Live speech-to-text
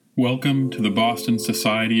Welcome to the Boston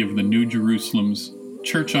Society of the New Jerusalem's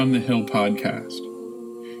Church on the Hill podcast.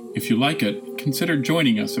 If you like it, consider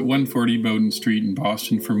joining us at 140 Bowdoin Street in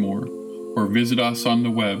Boston for more, or visit us on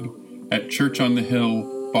the web at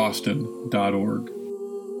churchonthehillboston.org.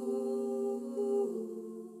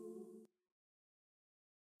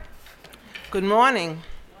 Good morning.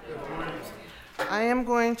 I am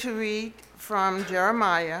going to read from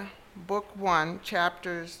Jeremiah, Book 1,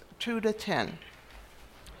 chapters 2 to 10.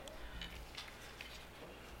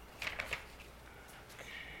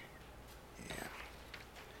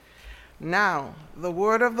 Now the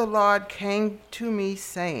word of the Lord came to me,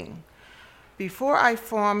 saying, Before I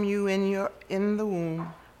formed you in the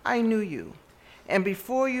womb, I knew you, and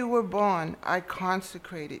before you were born, I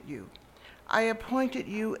consecrated you. I appointed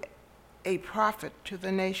you a prophet to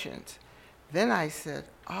the nations. Then I said,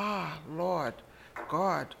 Lord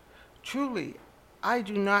God, truly I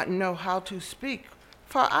do not know how to speak,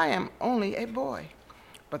 for I am only a boy.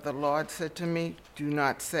 But the Lord said to me, Do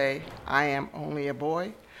not say, I am only a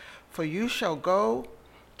boy, for you shall go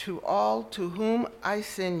to all to whom I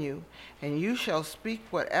send you, and you shall speak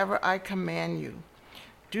whatever I command you.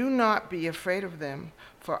 Do not be afraid of them,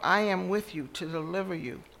 for I am with you to deliver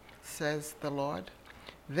you, says the Lord.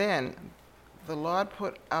 Then the Lord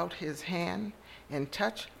put out his hand and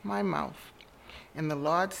touched my mouth. And the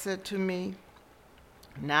Lord said to me,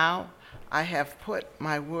 Now I have put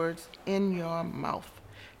my words in your mouth.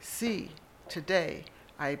 See, today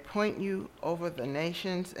I appoint you over the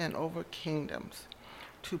nations and over kingdoms,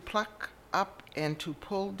 to pluck up and to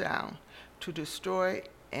pull down, to destroy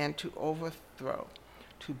and to overthrow,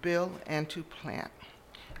 to build and to plant.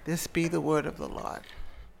 This be the word of the Lord.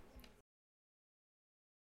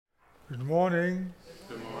 Good morning.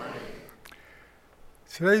 Good morning.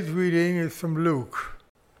 Today's reading is from Luke,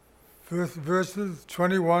 verses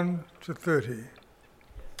 21 to 30.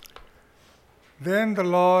 Then the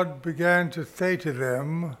Lord began to say to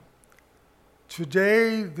them,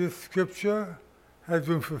 Today this scripture has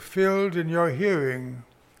been fulfilled in your hearing.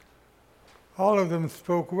 All of them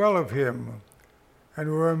spoke well of him and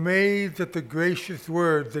were amazed at the gracious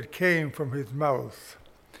words that came from his mouth.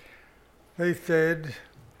 They said,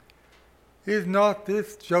 Is not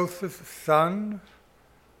this Joseph's son?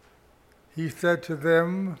 He said to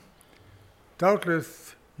them,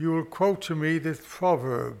 Doubtless you will quote to me this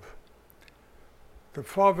proverb. The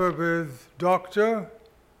proverb is, Doctor,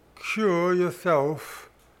 cure yourself.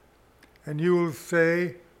 And you will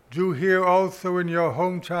say, Do here also in your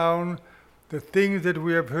hometown the things that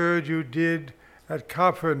we have heard you did at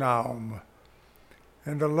Capernaum.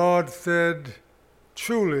 And the Lord said,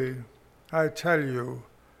 Truly, I tell you,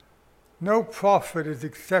 no prophet is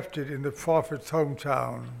accepted in the prophet's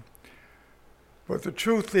hometown. But the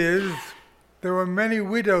truth is, there were many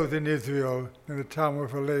widows in Israel in the time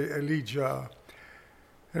of Elijah.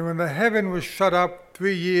 And when the heaven was shut up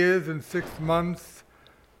 3 years and 6 months,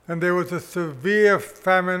 and there was a severe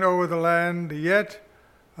famine over the land, yet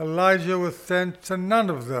Elijah was sent to none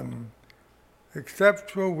of them, except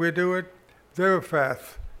to a widow at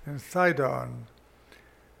Zarephath in Sidon.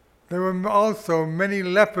 There were also many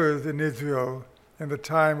lepers in Israel in the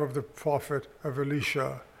time of the prophet of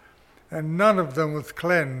Elisha, and none of them was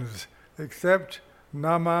cleansed, except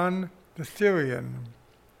Naaman the Syrian.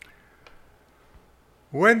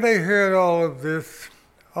 When they heard all of this,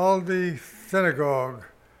 all the synagogue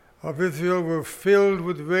of Israel were filled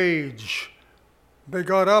with rage. They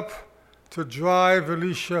got up to drive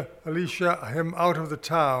Elisha him out of the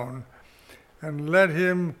town, and led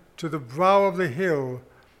him to the brow of the hill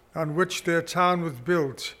on which their town was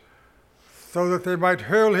built, so that they might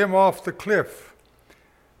hurl him off the cliff.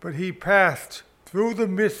 But he passed through the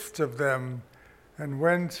midst of them and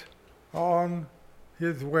went on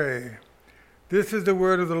his way. This is the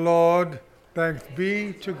word of the Lord. Thanks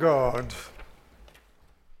be to God.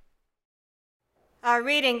 Our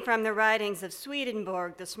reading from the writings of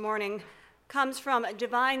Swedenborg this morning comes from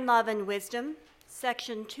Divine Love and Wisdom,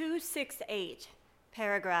 section 268,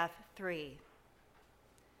 paragraph 3.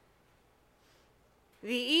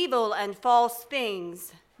 The evil and false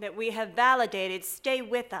things that we have validated stay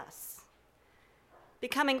with us,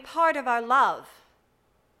 becoming part of our love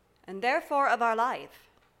and therefore of our life.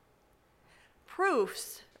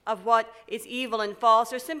 Proofs of what is evil and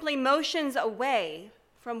false are simply motions away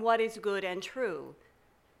from what is good and true.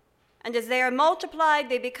 And as they are multiplied,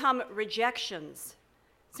 they become rejections,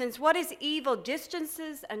 since what is evil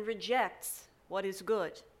distances and rejects what is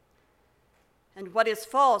good. And what is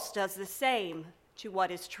false does the same to what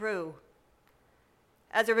is true.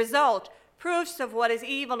 As a result, proofs of what is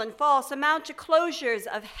evil and false amount to closures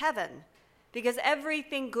of heaven, because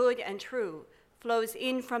everything good and true flows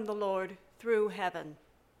in from the Lord through heaven.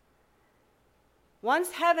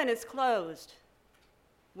 Once heaven is closed,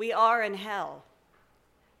 we are in hell,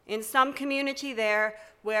 in some community there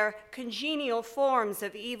where congenial forms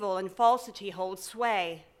of evil and falsity hold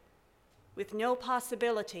sway, with no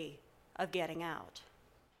possibility of getting out.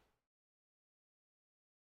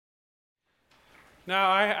 Now,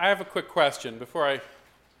 I have a quick question before I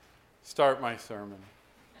start my sermon.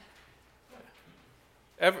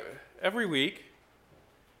 Every week,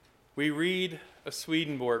 we read a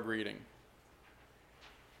Swedenborg reading.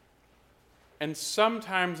 And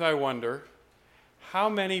sometimes I wonder how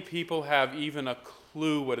many people have even a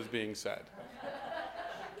clue what is being said.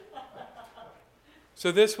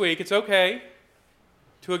 So this week, it's okay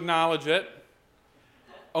to acknowledge it.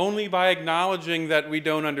 Only by acknowledging that we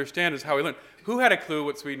don't understand is how we learn. Who had a clue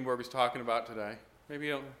what Swedenborg was talking about today? Maybe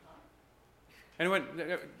you don't. Anyone?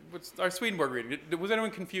 What's our Swedenborg reading? Was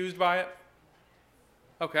anyone confused by it?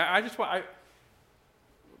 Okay, I just want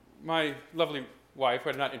my lovely wife, who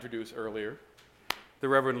I did not introduce earlier, the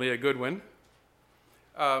Reverend Leah Goodwin,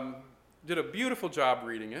 did a beautiful job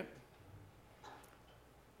reading it.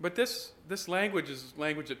 But this language is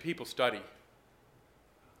language that people study.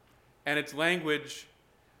 And it's language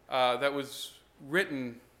that was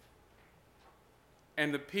written,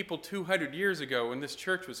 and the people 200 years ago when this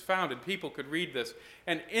church was founded, people could read this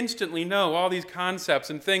and instantly know all these concepts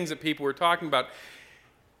and things that people were talking about.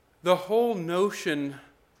 The whole notion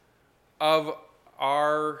of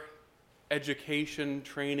our education,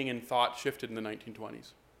 training, and thought shifted in the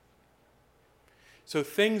 1920s. So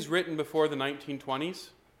things written before the 1920s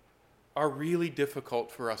are really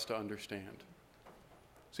difficult for us to understand.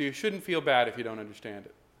 So you shouldn't feel bad if you don't understand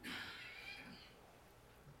it.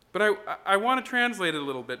 But I want to translate it a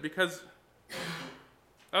little bit, because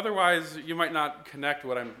otherwise you might not connect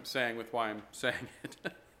what I'm saying with why I'm saying it.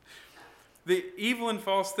 The evil and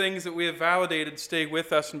false things that we have validated stay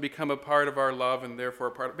with us and become a part of our love, and therefore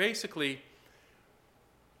a part of... Basically,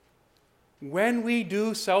 when we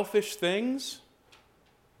do selfish things,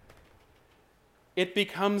 it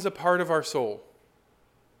becomes a part of our soul.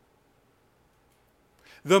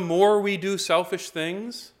 The more we do selfish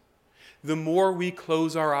things, the more we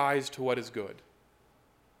close our eyes to what is good.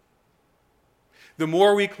 The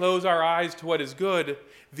more we close our eyes to what is good,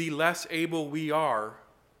 the less able we are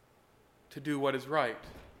to do what is right.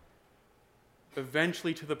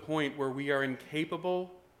 Eventually to the point where we are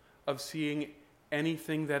incapable of seeing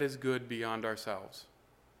anything that is good beyond ourselves.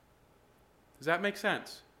 Does that make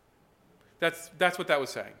sense? That's what that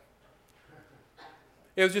was saying.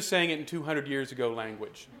 It was just saying it in 200 years ago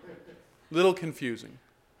language. Little confusing.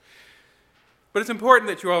 But it's important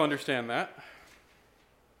that you all understand that.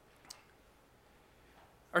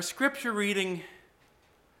 Our scripture reading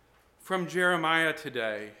from Jeremiah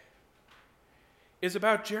today is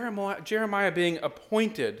about Jeremiah being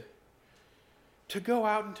appointed to go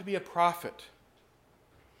out and to be a prophet.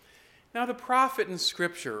 Now, the prophet in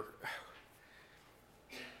Scripture,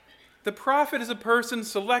 the prophet is a person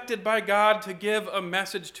selected by God to give a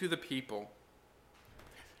message to the people.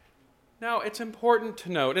 Now, it's important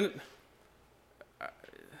to note, and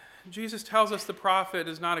Jesus tells us the prophet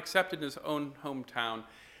is not accepted in his own hometown.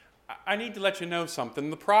 I need to let you know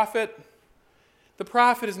something. The prophet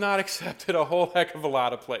is not accepted a whole heck of a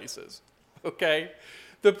lot of places, okay?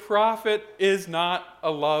 The prophet is not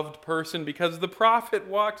a loved person, because the prophet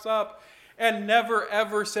walks up and never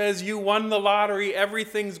ever says, "You won the lottery,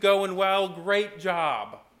 everything's going well, great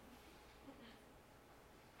job."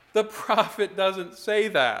 The prophet doesn't say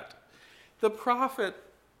that. The prophet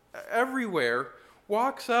everywhere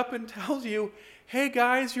walks up and tells you, "Hey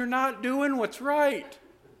guys, you're not doing what's right."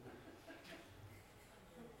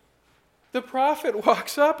 The prophet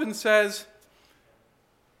walks up and says,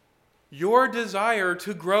 your desire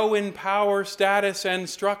to grow in power, status, and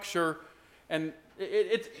structure, and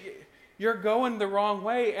you're going the wrong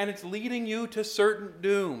way, and it's leading you to certain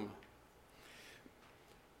doom.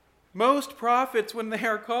 Most prophets, when they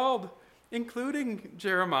are called, including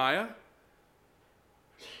Jeremiah,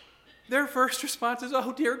 their first response is,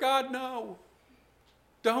 "Oh, dear God, no.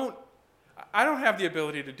 I don't have the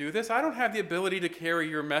ability to do this. I don't have the ability to carry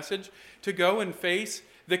your message, to go and face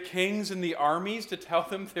the kings and the armies to tell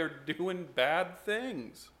them they're doing bad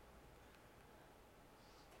things.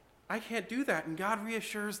 I can't do that." And God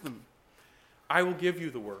reassures them, "I will give you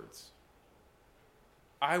the words.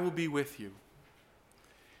 I will be with you."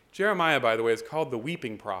 Jeremiah, by the way, is called the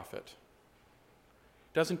weeping prophet.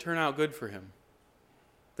 Doesn't turn out good for him.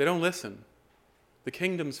 They don't listen. The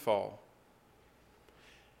kingdoms fall.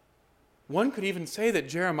 One could even say that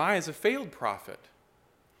Jeremiah is a failed prophet.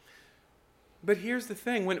 But here's the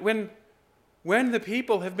thing. when the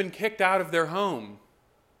people have been kicked out of their home.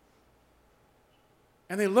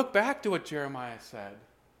 And they look back to what Jeremiah said.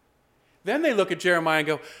 Then they look at Jeremiah and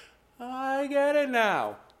go, I get it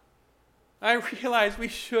now. I realize we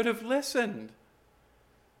should have listened.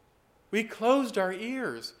 We closed our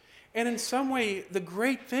ears. And in some way, the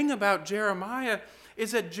great thing about Jeremiah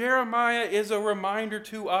is that Jeremiah is a reminder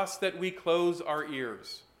to us that we close our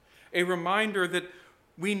ears. A reminder that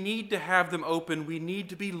we need to have them open. We need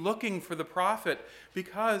to be looking for the prophet,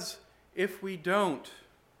 because if we don't,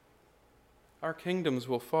 our kingdoms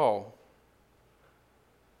will fall.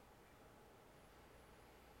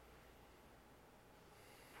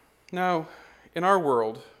 Now, in our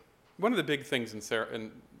world, one of the big things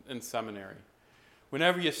in seminary,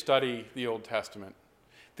 whenever you study the Old Testament,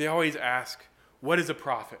 they always ask, what is a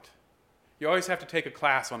prophet? You always have to take a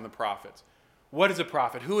class on the prophets. What is a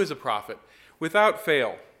prophet? Who is a prophet? Without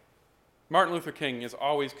fail, Martin Luther King is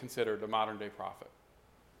always considered a modern-day prophet.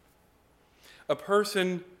 A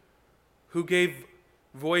person who gave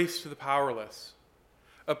voice to the powerless.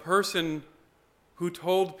 A person who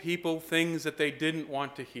told people things that they didn't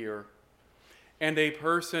want to hear. And a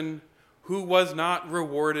person who was not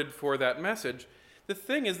rewarded for that message. The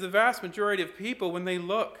thing is, the vast majority of people, when they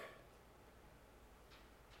look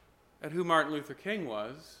at who Martin Luther King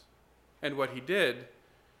was and what he did,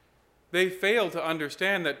 they fail to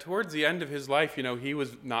understand that towards the end of his life, he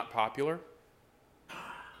was not popular.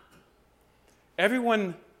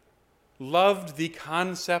 Everyone loved the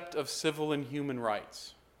concept of civil and human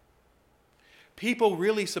rights. People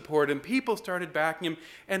really supported him. People started backing him.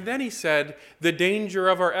 And then he said, the danger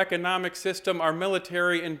of our economic system, our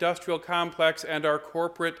military-industrial complex, and our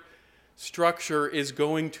corporate structure is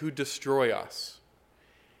going to destroy us.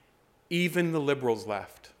 Even the liberals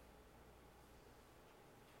left.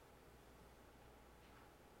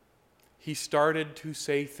 He started to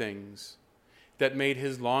say things that made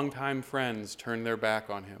his longtime friends turn their back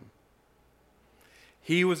on him.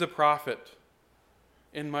 He was a prophet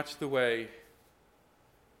in much the way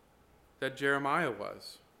that Jeremiah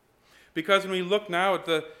was. Because when we look now at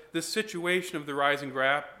the situation of the rising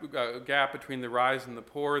gap between the rise and the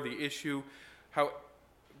poor, the issue, how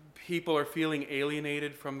people are feeling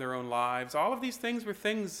alienated from their own lives, all of these things were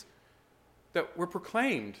things that were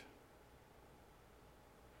proclaimed.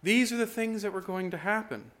 These are the things that were going to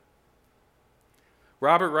happen.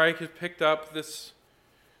 Robert Reich has picked up this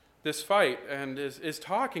fight and is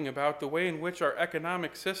talking about the way in which our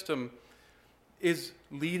economic system is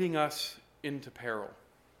leading us into peril.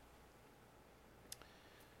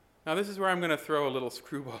 Now, this is where I'm going to throw a little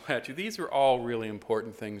screwball at you. These are all really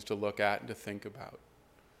important things to look at and to think about.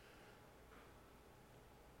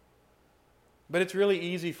 But it's really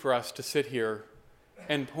easy for us to sit here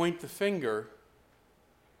and point the finger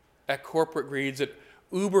at corporate greeds, at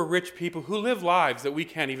uber-rich people who live lives that we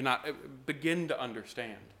can't even begin to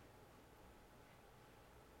understand.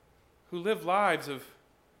 Who live lives of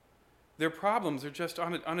their problems are just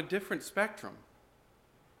on a different spectrum.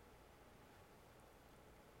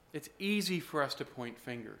 It's easy for us to point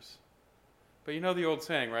fingers. But you know the old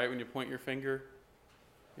saying, right? When you point your finger,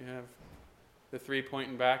 you have the three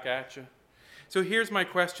pointing back at you. So here's my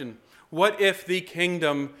question. What if the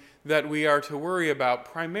kingdom that we are to worry about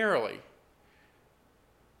primarily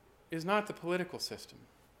is not the political system?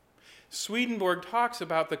 Swedenborg talks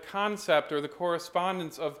about the concept or the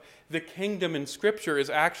correspondence of the kingdom in Scripture is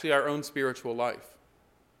actually our own spiritual life.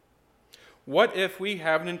 What if we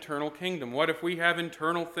have an internal kingdom? What if we have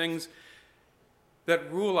internal things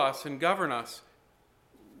that rule us and govern us?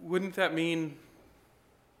 Wouldn't that mean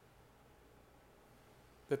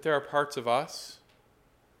that there are parts of us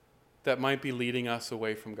that might be leading us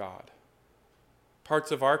away from God?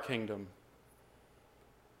 Parts of our kingdom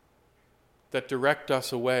that direct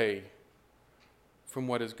us away from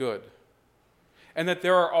what is good. And that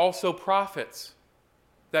there are also prophets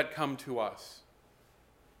that come to us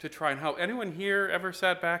to try and help. Anyone here ever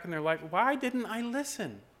sat back in their life, why didn't I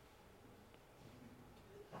listen?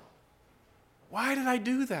 Why did I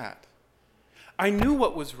do that? I knew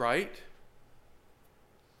what was right,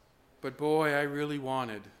 but boy, I really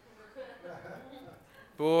wanted.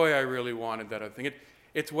 Boy, I really wanted that other thing.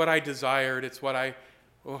 It's what I desired. It's what I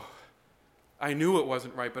knew it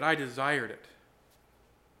wasn't right, but I desired it.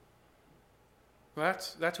 Well,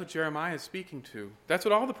 that's what Jeremiah is speaking to. That's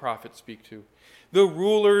what all the prophets speak to. The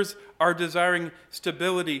rulers are desiring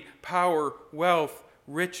stability, power, wealth,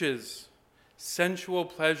 riches, sensual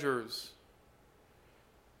pleasures.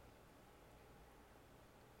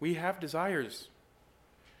 We have desires.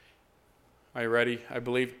 Are you ready? I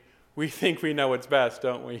believe we think we know what's best,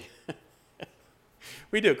 don't we?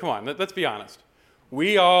 We do. Come on, let's be honest.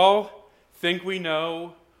 We all think we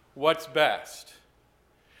know what's best.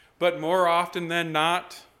 But more often than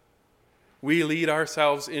not, we lead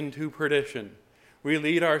ourselves into perdition. We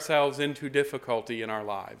lead ourselves into difficulty in our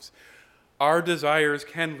lives. Our desires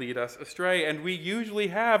can lead us astray, and we usually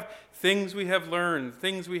have things we have learned,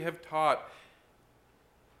 things we have taught,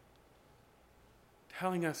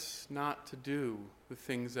 telling us not to do the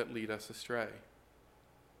things that lead us astray.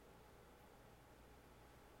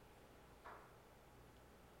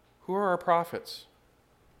 Who are our prophets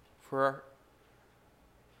for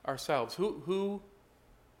ourselves? Who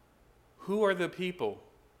are the people?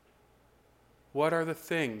 What are the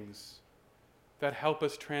things that help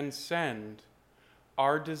us transcend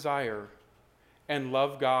our desire and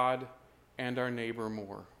love God and our neighbor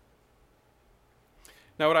more?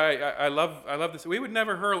 Now, what I love this. We would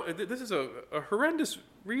never hurl. This is a horrendous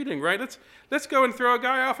reading, right? Let's go and throw a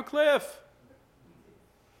guy off a cliff.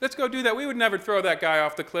 Let's go do that. We would never throw that guy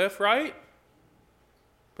off the cliff, right?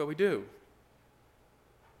 But we do.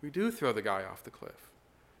 We do throw the guy off the cliff.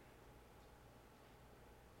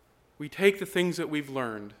 We take the things that we've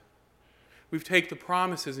learned. We take the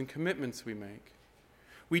promises and commitments we make.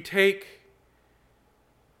 We take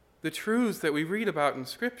the truths that we read about in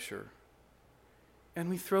Scripture, and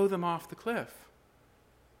we throw them off the cliff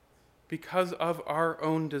because of our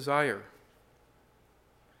own desire.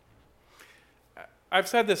 I've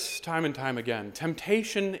said this time and time again.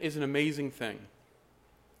 Temptation is an amazing thing.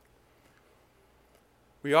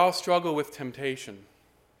 We all struggle with temptation.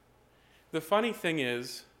 The funny thing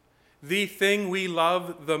is, the thing we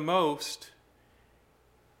love the most,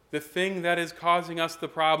 the thing that is causing us the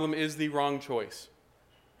problem, is the wrong choice.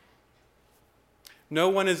 No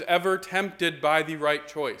one is ever tempted by the right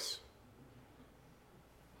choice.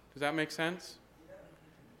 Does that make sense?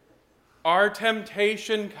 Our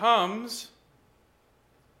temptation comes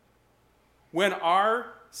when our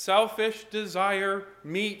selfish desire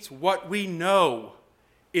meets what we know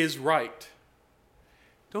is right.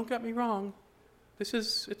 Don't get me wrong.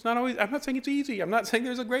 It's not always, I'm not saying it's easy. I'm not saying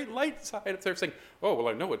there's a great light side of saying, oh, well,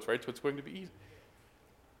 I know what's right, so it's going to be easy.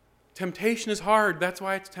 Temptation is hard. That's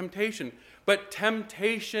why it's temptation. But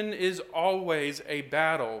temptation is always a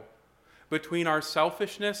battle between our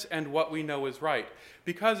selfishness and what we know is right.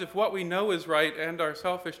 Because if what we know is right and our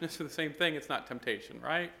selfishness are the same thing, it's not temptation,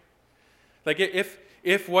 right? Like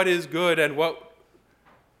if what is good and what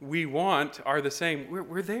we want are the same,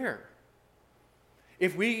 we're there.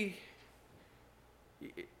 It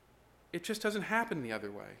just doesn't happen the other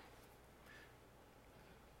way.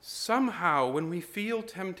 Somehow, when we feel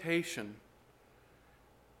temptation,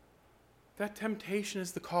 that temptation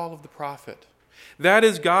is the call of the prophet. That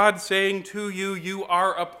is God saying to you, you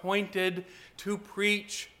are appointed to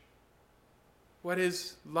preach what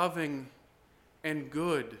is loving and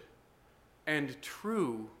good and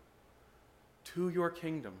true to your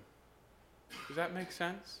kingdom. Does that make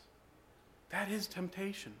sense? That is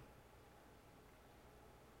temptation.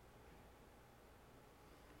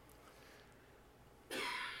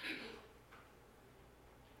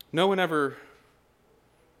 No one ever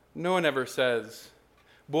says,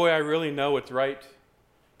 boy, I really know it's right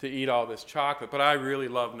to eat all this chocolate, but I really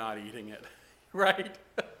love not eating it. Right?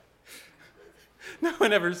 No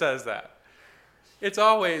one ever says that. It's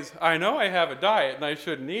always, I know I have a diet and I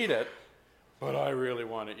shouldn't eat it, but I really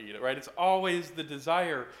want to eat it, right? It's always the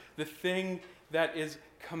desire, the thing that is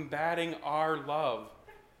combating our love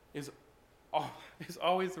is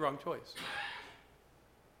always the wrong choice.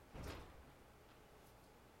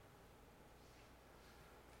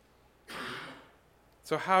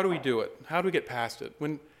 So how do we do it? How do we get past it?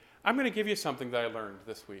 I'm going to give you something that I learned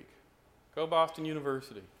this week. Go Boston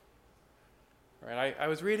University. Right? I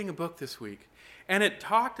was reading a book this week, and it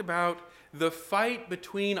talked about the fight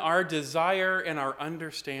between our desire and our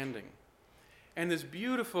understanding. And this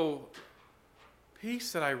beautiful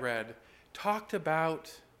piece that I read talked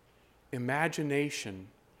about imagination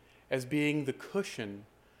as being the cushion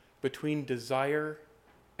between desire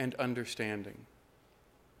and understanding.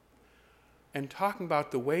 And talking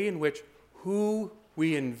about the way in which who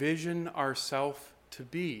we envision ourselves to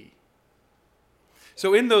be.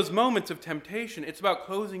 So in those moments of temptation, it's about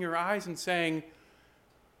closing your eyes and saying,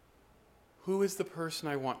 who is the person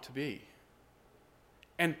I want to be?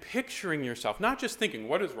 And picturing yourself, not just thinking,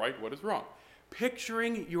 what is right, what is wrong?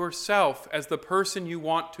 Picturing yourself as the person you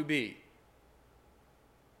want to be.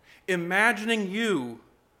 Imagining you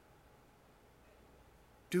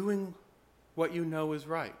doing what you know is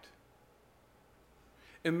right.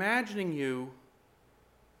 Imagining you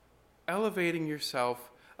elevating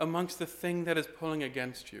yourself amongst the thing that is pulling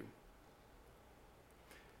against you.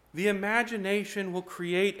 The imagination will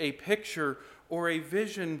create a picture or a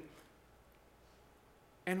vision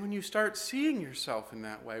And when you start seeing yourself in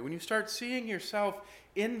that way, when you start seeing yourself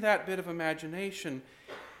in that bit of imagination,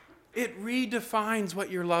 it redefines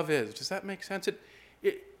what your love is. Does that make sense?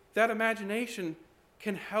 That imagination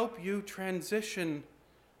can help you transition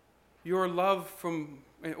your love from,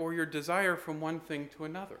 or your desire from one thing to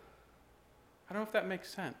another. I don't know if that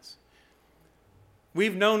makes sense.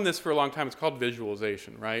 We've known this for a long time. It's called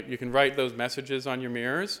visualization, right? You can write those messages on your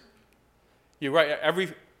mirrors. You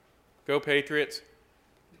write go Patriots,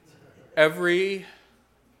 every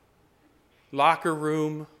locker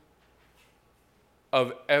room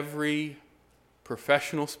of every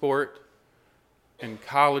professional sport and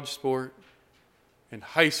college sport and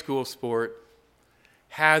high school sport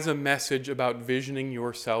has a message about visioning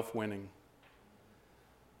yourself winning.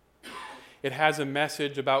 It has a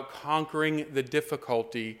message about conquering the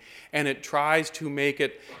difficulty, and it tries to make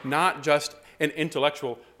it not just an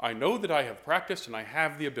intellectual, I know that I have practiced and I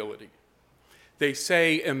have the ability. They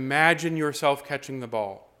say, imagine yourself catching the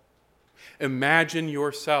ball. Imagine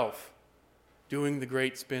yourself doing the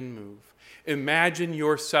great spin move. Imagine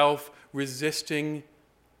yourself resisting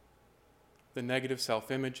the negative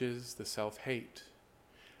self-images, the self-hate.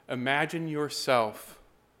 Imagine yourself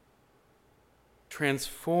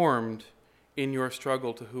transformed in your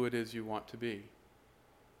struggle to who it is you want to be.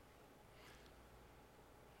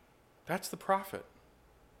 That's the prophet.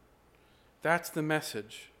 That's the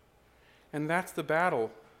message. And that's the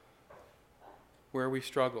battle where we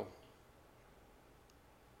struggle.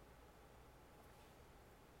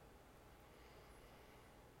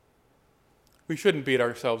 We shouldn't beat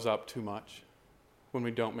ourselves up too much when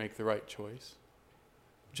we don't make the right choice.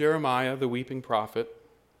 Jeremiah, the weeping prophet,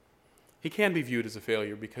 he can be viewed as a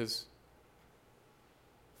failure because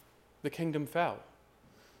the kingdom fell.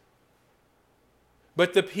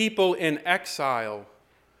 But the people in exile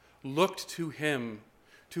looked to him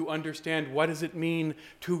to understand what does it mean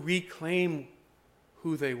to reclaim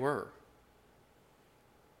who they were.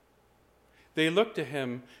 They looked to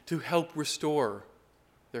him to help restore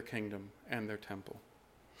their kingdom and their temple.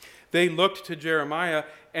 They looked to Jeremiah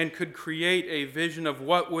and could create a vision of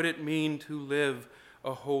what would it mean to live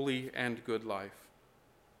a holy and good life.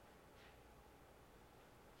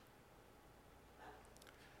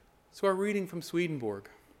 So our reading from Swedenborg,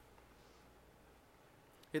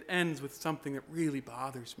 it ends with something that really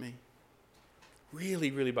bothers me. Really,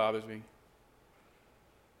 really bothers me.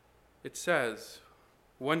 It says,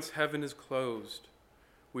 once heaven is closed,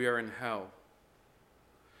 we are in hell.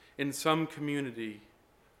 In some community,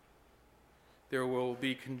 there will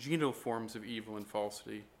be congenital forms of evil and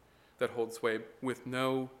falsity that hold sway with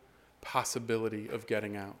no possibility of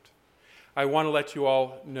getting out. I want to let you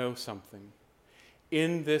all know something.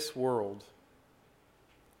 In this world,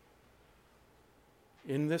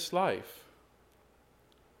 in this life,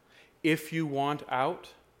 if you want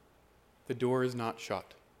out, the door is not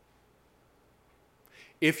shut.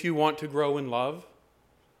 If you want to grow in love,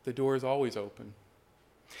 the door is always open.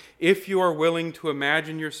 If you are willing to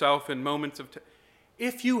imagine yourself in moments of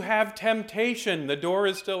if you have temptation, the door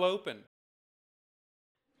is still open.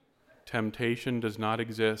 Temptation does not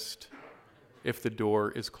exist if the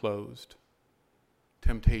door is closed.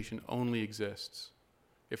 Temptation only exists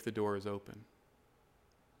if the door is open.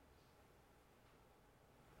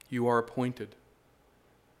 You are appointed.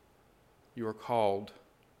 You are called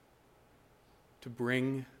to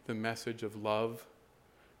bring the message of love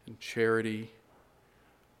and charity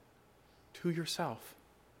to yourself.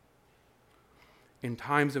 In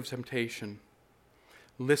times of temptation,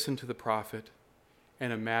 listen to the prophet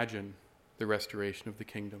and imagine the restoration of the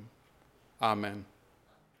kingdom. Amen.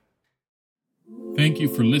 Thank you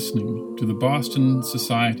for listening to the Boston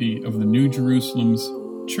Society of the New Jerusalem's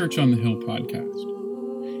Church on the Hill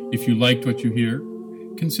podcast. If you liked what you hear,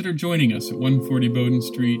 consider joining us at 140 Bowden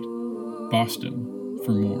Street, Boston,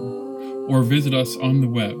 for more, or visit us on the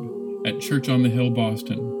web at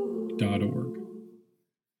churchonthehillboston.org.